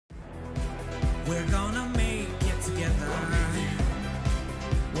We're gonna make it together.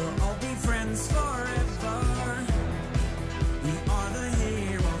 We'll all be friends forever. We are the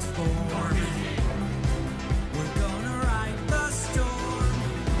heroes born. We're gonna ride the storm.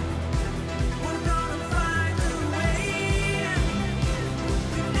 We're gonna find a way.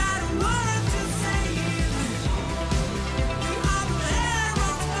 We've got a world to save. We are the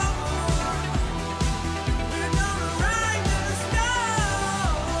heroes born. We're gonna ride the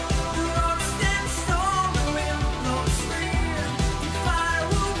storm. We're gonna stand strong and we'll blow free. The fire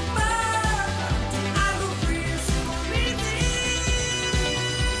will burn. I will freeze me.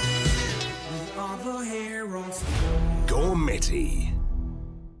 We are the heroes born. Gormiti.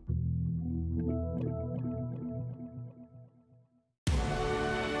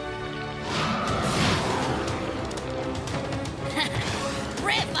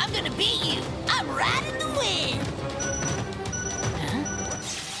 Riff, I'm gonna beat you. I'm riding the wind.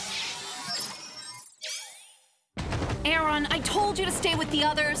 Aaron, I told you to stay with the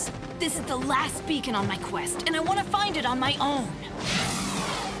others. This is the last beacon on my quest, and I want to find it on my own.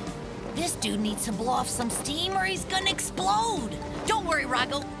 This dude needs to blow off some steam or he's gonna explode. Don't worry,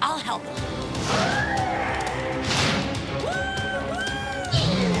 Rocco. I'll help him.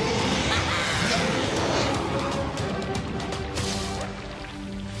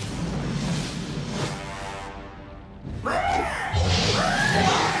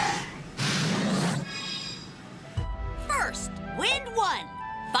 First, wind 1,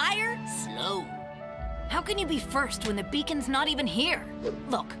 fire slow. How can you be first when the beacon's not even here?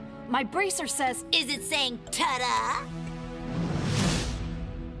 Look, my bracer says, Is it saying ta-da?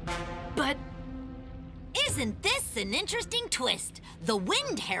 but Isn't this an interesting twist? The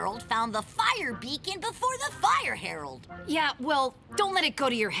Wind Herald found the fire beacon before the Fire Herald. yeah, well, don't let it go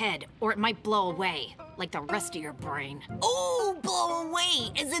to your head, or it might blow away, like the rest of your brain. Ooh, blow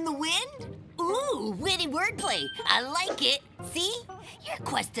away, as in the wind? Ooh, witty wordplay. I like it. See? Your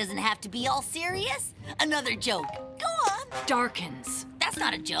quest doesn't have to be all serious. Another joke. Go on. Darkans. That's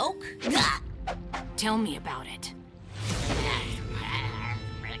not a joke. Ah! Tell me about it.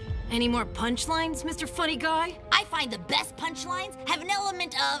 Any more punchlines, Mr. Funny Guy? I find the best punchlines have an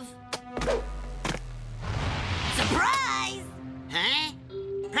element of... surprise! Huh?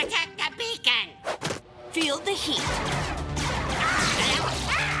 Protect the beacon! Feel the heat.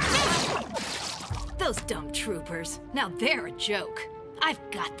 Those dumb troopers. Now they're a joke. I've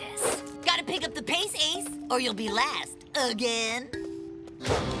got this. Gotta pick up the pace, Ace, or you'll be last. Again.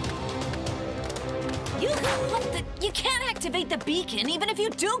 You can't activate the beacon even if you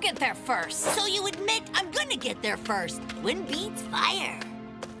do get there first. So you admit I'm gonna get there first. Wind beats fire.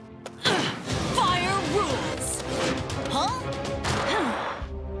 Fire rules. Huh?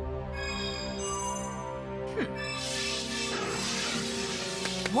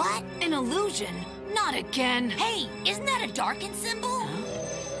 What? An illusion? Not again. Hey, isn't that a Darkan symbol?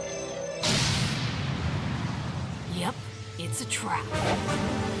 Yep, it's a trap.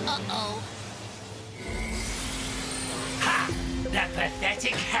 Uh-oh. Ha! The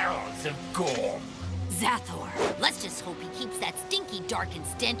pathetic heralds of Gorm. Xathor. Let's just hope he keeps that stinky Darkan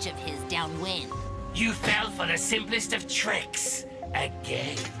stench of his downwind. You fell for the simplest of tricks.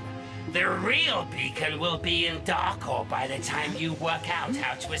 Again. The real beacon will be in Darkor by the time you work out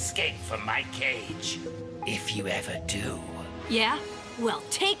how to escape from my cage. If you ever do. Yeah? Well,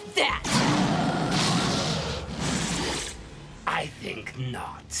 take that! I think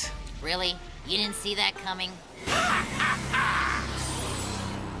not. Really? You didn't see that coming?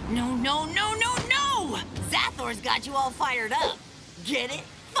 No, no, no, no, no! Xathor's got you all fired up. Get it?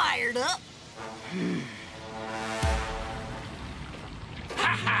 Fired up?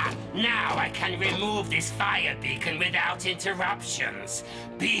 Haha! Now I can remove this fire beacon without interruptions.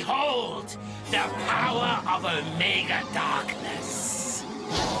 Behold, the power of Omega Darkness.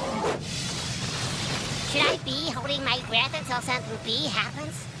 Should I be holding my breath until something B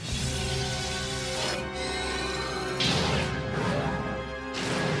happens?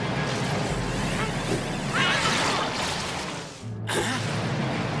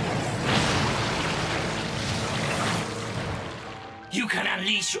 You can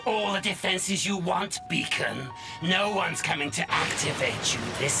unleash all the defenses you want, Beacon. No one's coming to activate you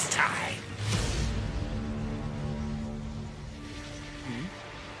this time.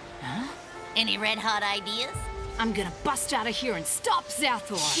 Any red-hot ideas? I'm gonna bust out of here and stop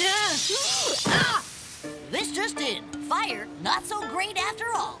Xathor. Ah! This just in. Fire, not so great after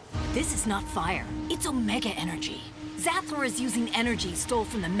all. This is not fire. It's Omega energy. Xathor is using energy stole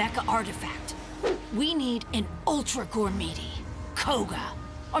from the Mecha artifact. We need an Ultra Gormiti, Koga,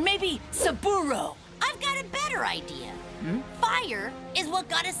 or maybe Saburo. I've got a better idea. Fire is what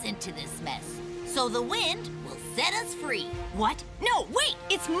got us into this mess. So the wind will set us free. What? No, wait!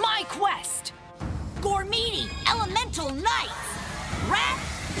 It's my quest! Gormiti, Elemental Knights,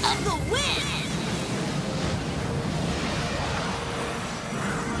 Wrath of the Wind!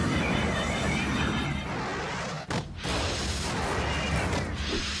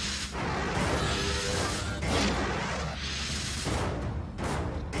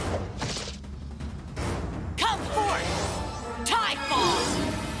 Come forth, Typhon!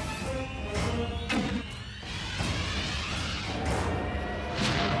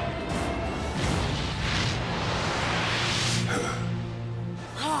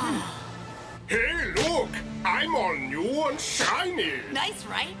 Hey, look! I'm all new and shiny! Nice,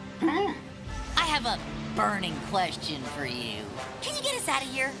 right? I have a burning question for you. Can you get us out of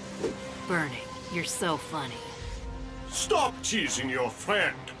here? Burning, you're so funny. Stop teasing your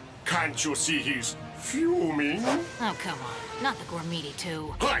friend. Can't you see he's fuming? Oh, come on. Not the Gormiti,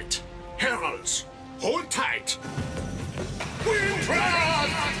 too. Right! Heralds, hold tight! Wind Wrath!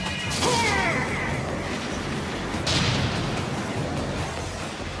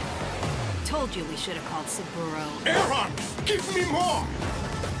 Told you we should have called Saburo. Aaron, give me more!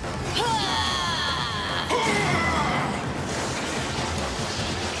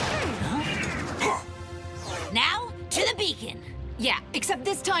 Now, to the beacon. Yeah, except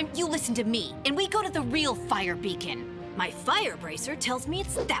this time you listen to me, and we go to the real fire beacon. My fire bracer tells me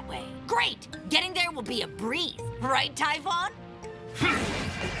it's that way. Great! Getting there will be a breeze. Right, Typhon?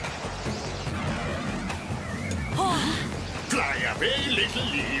 Fly away, little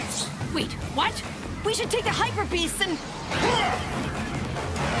leaves! Wait, what? We should take the hyper beasts and...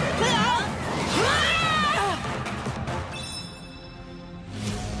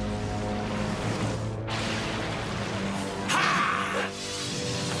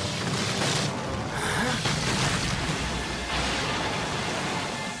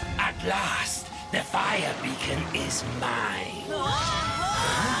 At last, the fire beacon is mine.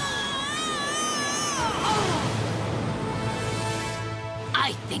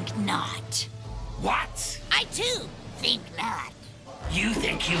 I think not. What? I too think not. You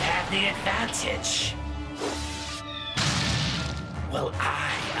think you have the advantage? Well,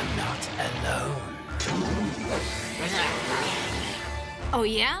 I am not alone. Oh,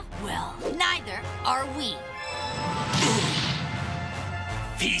 yeah? Well, neither are we.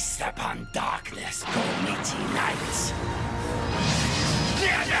 Feast upon darkness, Gormiti Knights.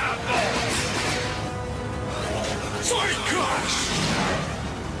 Side clash!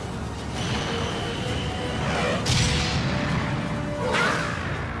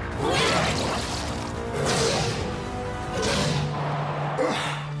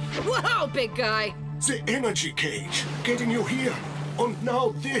 Wow, big guy! The energy cage, getting you here. And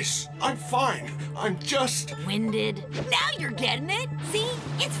now this. I'm fine. I'm just... Winded. Now you're getting it. See?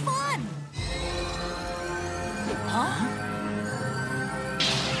 It's fun. Huh?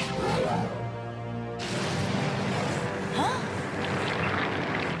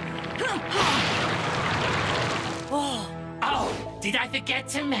 Oh, did I forget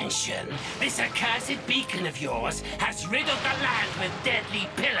to mention? This accursed beacon of yours has riddled the land with deadly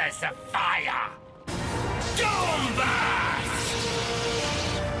pillars of fire. Dome burst!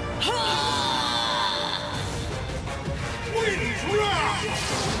 Wind Wrath!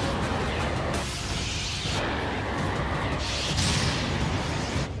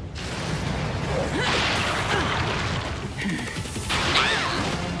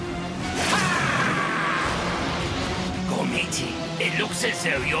 Gormiti, it looks as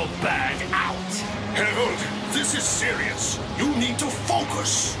though you're burned out. Herald, this is serious. You need to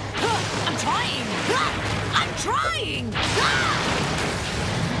focus. I'm trying! I'm trying!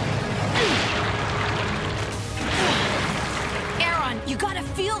 Aaron, you gotta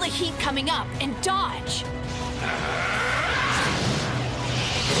feel the heat coming up and dodge.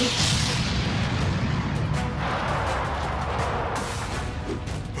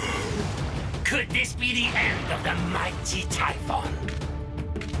 Could this be the end of the mighty Typhon?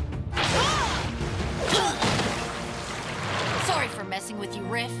 Sorry for messing with you,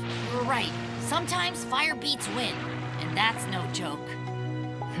 Riff. You were right. Sometimes fire beats wind, and that's no joke.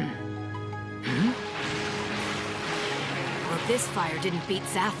 Well, this fire didn't beat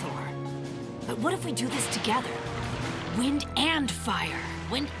Xathor. But what if we do this together? Wind and fire.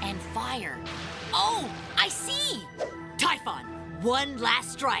 Wind and fire. Oh, I see! Typhon, one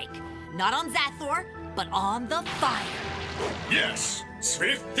last strike. Not on Xathor, but on the fire. Yes,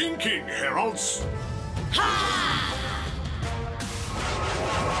 swift thinking, Heralds. Ha!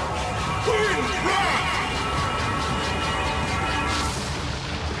 Wind Wrath!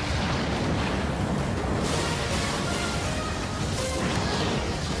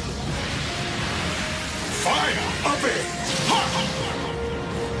 Obey!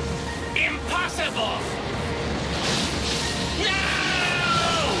 Impossible! No!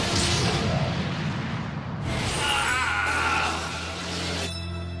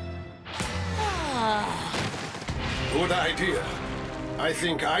 Good idea. I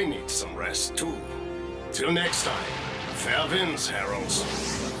think I need some rest too. Till next time, fair winds, heralds.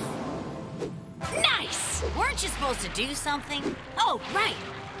 Nice! Weren't you supposed to do something? Oh, right.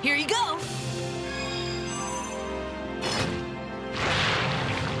 Here you go.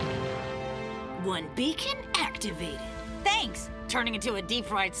 One beacon activated. Thanks. Turning into a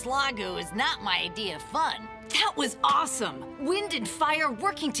deep-fried Slago is not my idea of fun. That was awesome! Wind and fire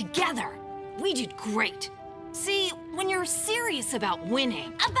working together. We did great. See, when you're serious about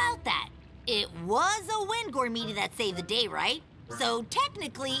winning, About that, it was a wind Gormiti that saved the day, right? So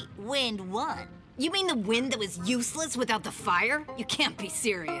technically, wind won. you mean the wind that was useless without the fire? You can't be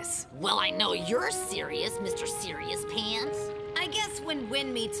serious. Well, I know you're serious, Mr. Serious Pants. I guess when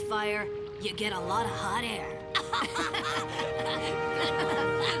wind meets fire, you get a lot of hot air.